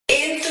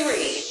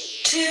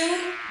2,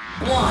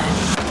 1.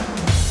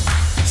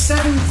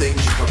 7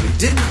 things you probably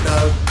didn't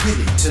know you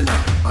need to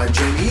know. I'm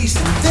Jamie East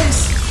and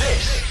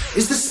this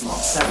is the Smart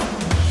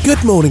 7.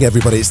 Good morning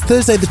everybody, it's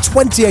Thursday the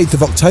 28th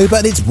of October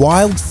and it's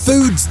Wild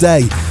Foods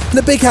Day. And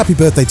a big happy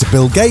birthday to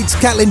Bill Gates,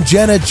 Caitlyn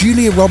Jenner,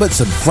 Julia Roberts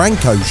and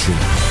Frank Ocean.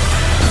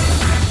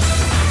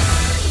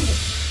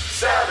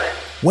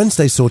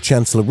 Wednesday saw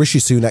Chancellor Rishi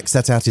Sunak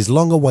set out his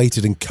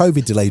long-awaited and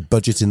COVID-delayed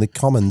budget in the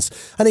Commons,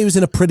 and he was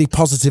in a pretty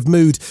positive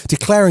mood,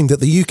 declaring that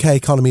the UK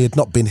economy had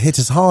not been hit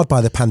as hard by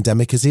the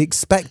pandemic as he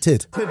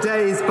expected.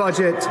 Today's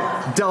budget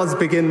does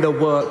begin the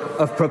work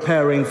of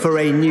preparing for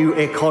a new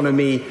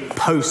economy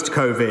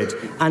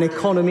post-COVID, an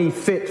economy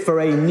fit for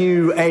a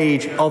new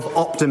age of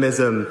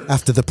optimism.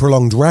 After the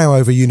prolonged row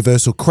over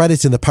universal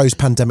credit and the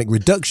post-pandemic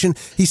reduction,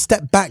 he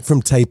stepped back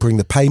from tapering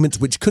the payment,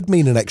 which could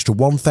mean an extra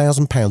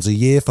 £1,000 a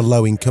year for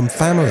low-income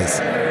families.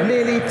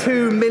 Nearly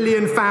 2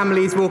 million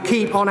families will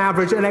keep, on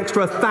average, an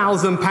extra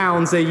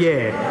 £1,000 a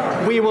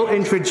year. We will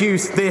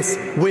introduce this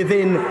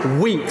within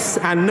weeks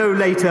and no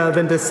later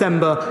than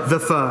December the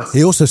 1st.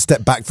 He also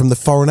stepped back from the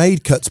foreign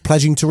aid cuts,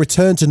 pledging to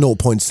return to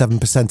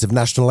 0.7% of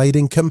national aid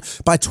income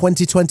by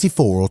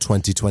 2024 or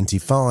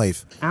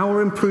 2025.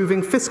 Our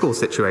improving fiscal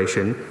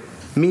situation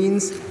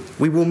means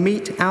we will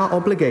meet our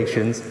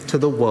obligations to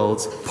the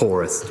world's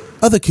poorest.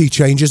 Other key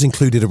changes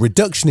included a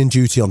reduction in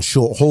duty on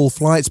short-haul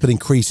flights but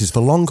increases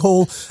for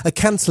long-haul, a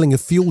cancelling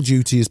of fuel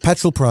duty as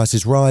petrol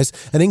prices rise,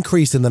 an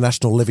increase in the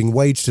national living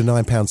wage to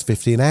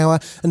 £9.50 an hour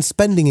and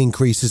spending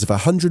increases of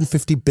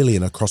 £150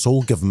 billion across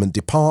all government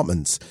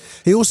departments.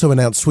 He also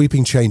announced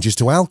sweeping changes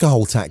to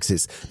alcohol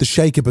taxes. The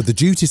shake-up of the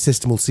duty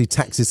system will see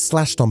taxes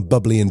slashed on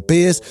bubbly and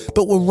beers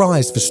but will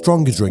rise for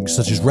stronger drinks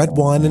such as red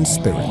wine and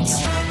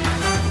spirits.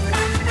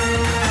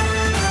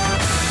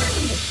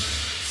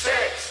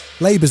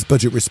 Labour's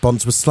budget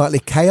response was slightly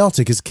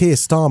chaotic as Keir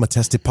Starmer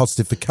tested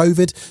positive for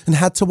COVID and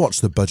had to watch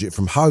the budget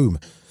from home.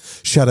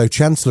 Shadow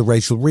Chancellor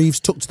Rachel Reeves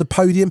took to the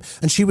podium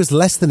and she was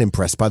less than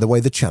impressed by the way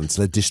the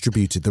Chancellor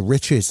distributed the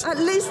riches. At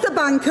least the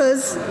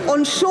bankers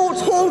on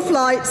short-haul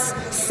flights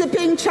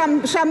sipping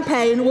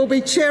champagne will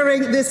be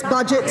cheering this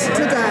budget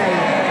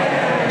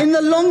today. In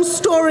the long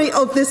story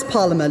of this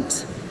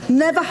Parliament,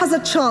 never has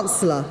a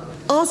Chancellor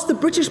asked the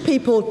British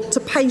people to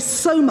pay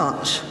so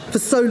much for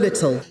so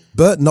little.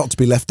 But not to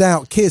be left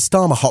out, Keir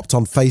Starmer hopped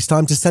on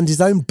FaceTime to send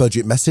his own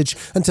budget message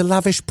and to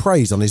lavish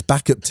praise on his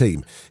backup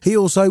team. He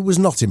also was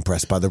not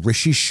impressed by the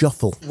Rishi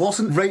shuffle.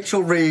 Wasn't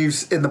Rachel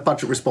Reeves in the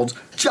budget response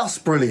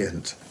just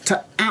brilliant?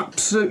 To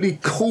absolutely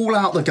call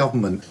out the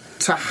government,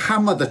 to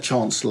hammer the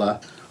Chancellor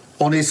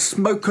on his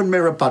smoke and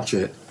mirror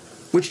budget,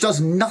 which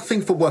does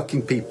nothing for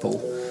working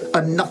people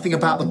and nothing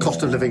about the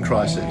cost of living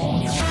crisis.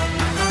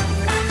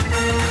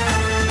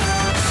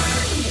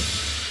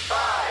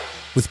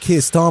 With Keir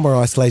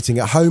Starmer isolating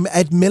at home,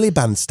 Ed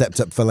Miliband stepped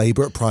up for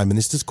Labour at Prime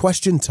Minister's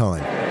Question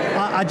Time.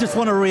 I just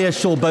want to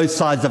reassure both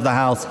sides of the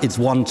House it's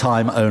one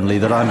time only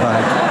that I'm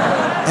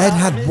back. Ed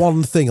had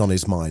one thing on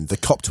his mind, the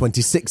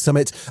COP26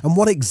 summit, and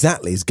what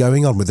exactly is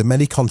going on with the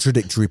many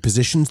contradictory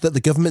positions that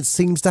the government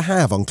seems to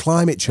have on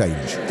climate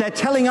change. They're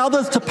telling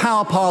others to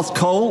power past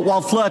coal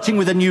while flirting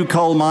with a new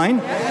coal mine,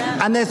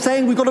 and they're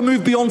saying we've got to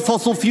move beyond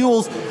fossil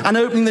fuels and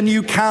opening the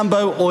new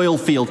Cambo oil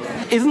field.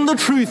 Isn't the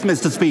truth,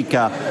 Mr.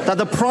 Speaker, that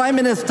the Prime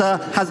Minister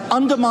has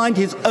undermined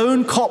his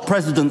own COP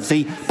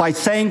presidency by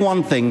saying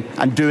one thing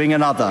and doing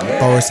another?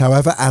 Boris,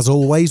 however, as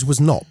always, was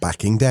not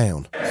backing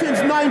down. Since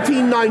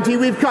 1990,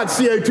 we've cut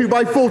CO2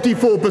 by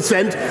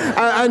 44%,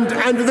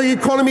 and the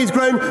economy's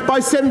grown by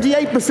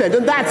 78%.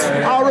 And that's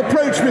our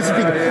approach, Mr.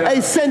 Speaker, a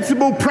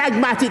sensible,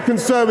 pragmatic,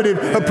 conservative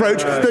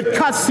approach that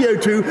cuts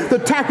CO2,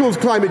 that tackles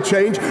climate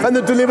change, and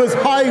that delivers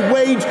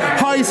high-wage,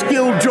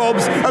 high-skilled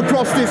jobs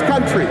across this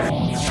country.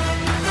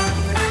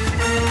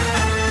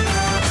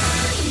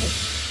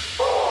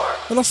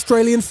 An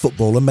Australian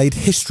footballer made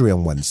history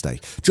on Wednesday.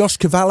 Josh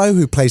Cavallo,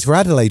 who plays for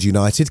Adelaide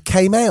United,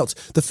 came out,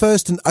 the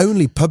first and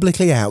only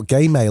publicly out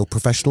gay male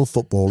professional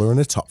footballer in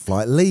a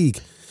top-flight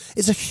league.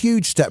 It's a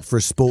huge step for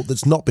a sport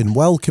that's not been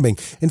welcoming.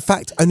 In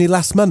fact, only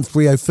last month,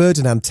 Rio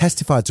Ferdinand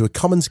testified to a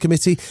Commons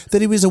committee that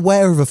he was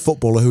aware of a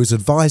footballer who was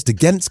advised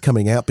against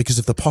coming out because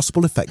of the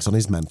possible effects on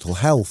his mental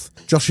health.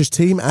 Josh's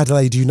team,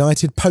 Adelaide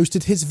United,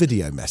 posted his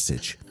video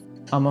message.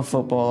 I'm a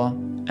footballer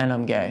and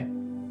I'm gay.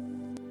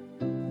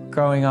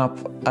 Growing up,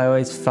 I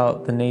always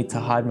felt the need to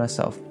hide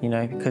myself,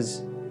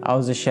 because I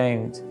was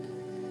ashamed.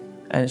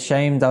 And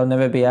ashamed I'll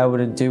never be able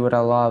to do what I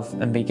love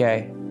and be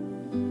gay.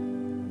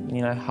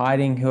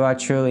 Hiding who I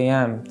truly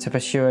am to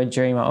pursue a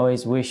dream I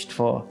always wished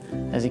for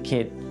as a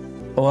kid.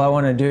 All I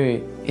want to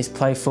do is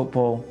play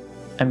football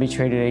and be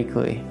treated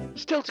equally.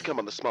 Still to come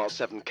on the Smart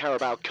 7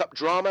 Carabao Cup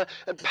drama,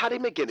 and Paddy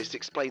McGuinness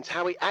explains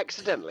how he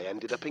accidentally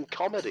ended up in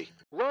comedy.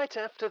 Right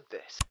after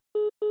this.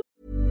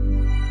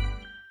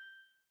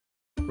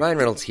 Ryan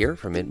Reynolds here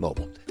from Mint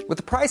Mobile. With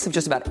the price of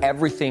just about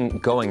everything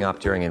going up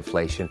during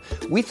inflation,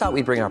 we thought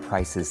we'd bring our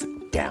prices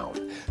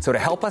down. So to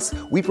help us,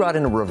 we brought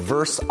in a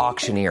reverse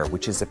auctioneer,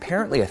 which is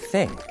apparently a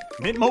thing.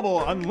 Mint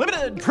Mobile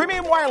Unlimited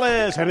Premium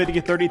Wireless. How to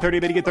get 30,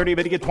 30, bit to get 30,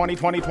 bit to get 20,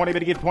 20, 20, bit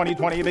to get 20,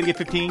 20, bit to get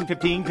 15,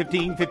 15,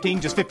 15,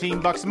 15, just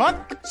 $15 a month?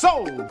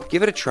 Sold!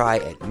 Give it a try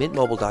at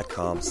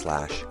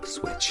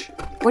mintmobile.com/switch.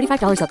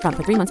 $45 up front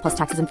for 3 months plus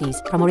taxes and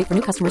fees. Promo rate for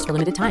new customers for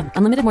limited time.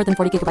 Unlimited more than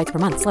 40 gigabytes per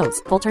month.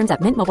 Slows full terms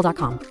at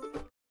mintmobile.com.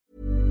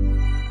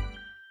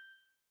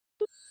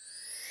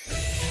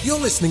 You're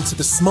listening to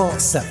The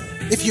Smart 7.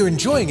 If you're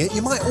enjoying it,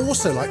 you might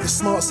also like the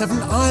Smart 7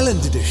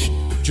 Ireland edition.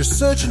 Just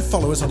search and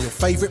follow us on your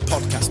favourite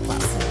podcast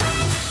platform.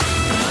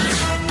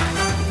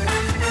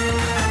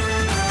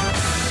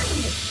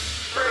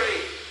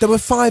 There were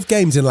 5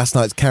 games in last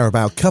night's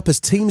Carabao Cup as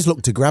teams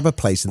looked to grab a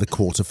place in the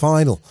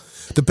quarter-final.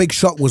 The big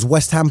shock was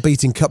West Ham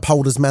beating cup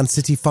holders Man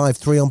City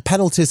 5-3 on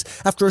penalties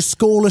after a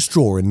scoreless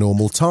draw in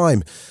normal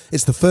time.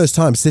 It's the first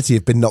time City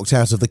have been knocked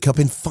out of the cup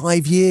in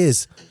 5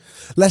 years.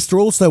 Leicester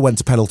also went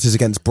to penalties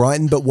against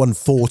Brighton but won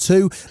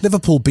 4-2.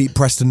 Liverpool beat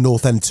Preston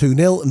North End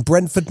 2-0 and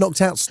Brentford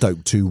knocked out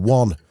Stoke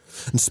 2-1.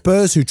 And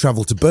Spurs, who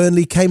travelled to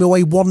Burnley, came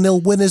away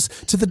 1-0 winners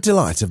to the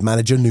delight of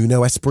manager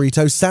Nuno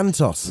Espirito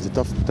Santos. It's a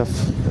tough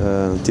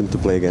team to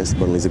play against.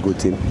 Burnley is a good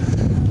team.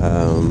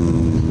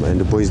 And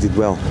the boys did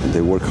well.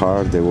 They work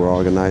hard, they were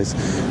organised,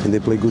 and they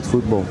play good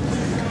football.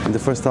 In the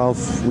first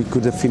half, we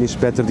could have finished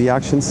better the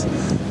actions,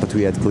 but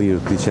we had clear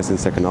chances in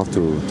the second half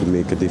to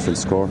make a different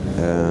score.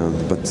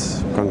 But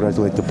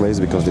congratulate the players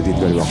because they did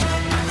very well.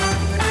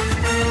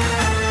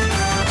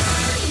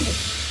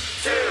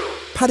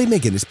 Paddy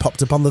McGuinness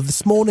popped up on the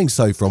This Morning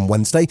sofa on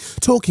Wednesday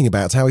talking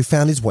about how he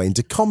found his way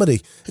into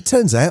comedy. It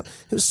turns out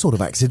it was sort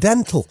of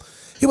accidental.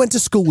 He went to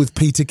school with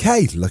Peter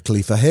Kay,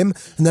 luckily for him,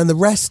 and then the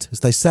rest, as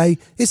they say,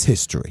 is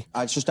history.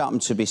 I just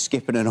happened to be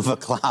skipping another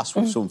class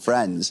with some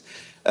friends,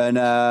 and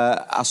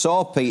I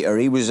saw Peter.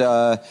 He was,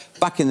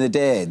 back in the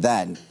day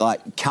then,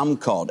 like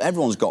camcorder.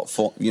 Everyone's got,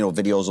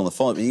 videos on the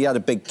phone, but he had a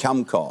big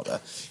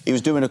camcorder. He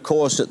was doing a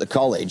course at the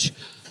college,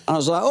 and I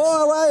was like,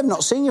 oh, I've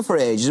not seen you for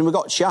ages, and we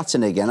got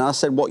chatting again, and I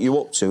said, what are you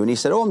up to? And he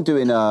said, oh, I'm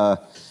doing a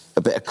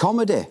bit of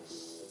comedy.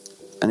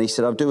 And he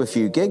said, I'll do a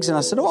few gigs. And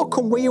I said, oh, I'll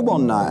come with you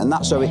one night. And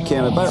that's how it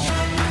came about.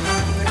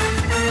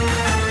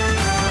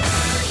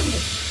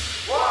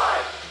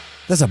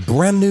 There's a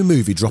brand new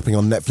movie dropping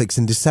on Netflix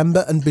in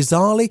December, and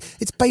bizarrely,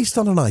 it's based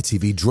on an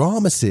ITV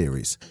drama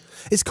series.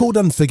 It's called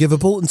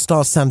Unforgivable and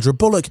stars Sandra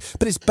Bullock,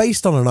 but it's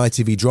based on an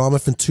ITV drama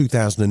from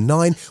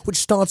 2009, which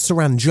starred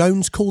Saran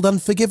Jones, called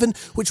Unforgiven,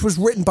 which was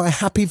written by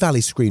Happy Valley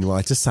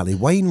screenwriter Sally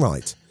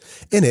Wainwright.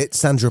 In it,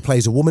 Sandra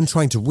plays a woman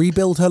trying to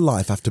rebuild her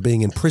life after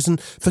being in prison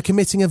for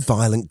committing a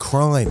violent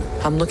crime.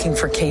 I'm looking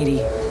for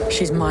Katie.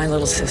 She's my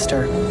little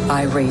sister.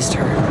 I raised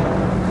her.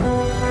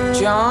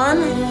 John,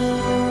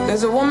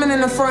 there's a woman in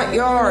the front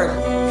yard.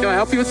 Can I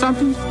help you with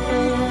something?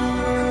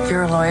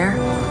 You're a lawyer?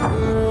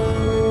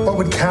 What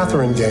would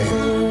Catherine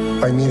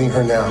gain by meeting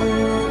her now?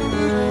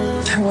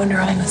 I wonder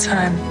all the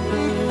time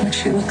what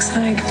she looks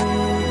like,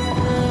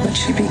 what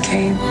she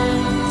became.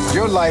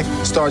 Your life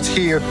starts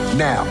here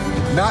now,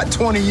 not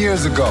 20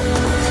 years ago.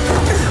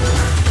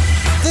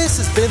 This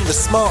has been The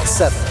Smart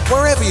 7.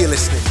 Wherever you're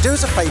listening, do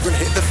us a favour and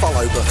hit the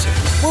follow button.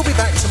 We'll be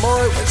back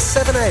tomorrow at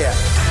 7 a.m.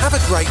 Have a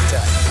great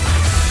day.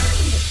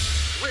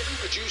 Written,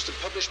 produced and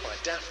published by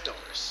Daft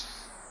Doris.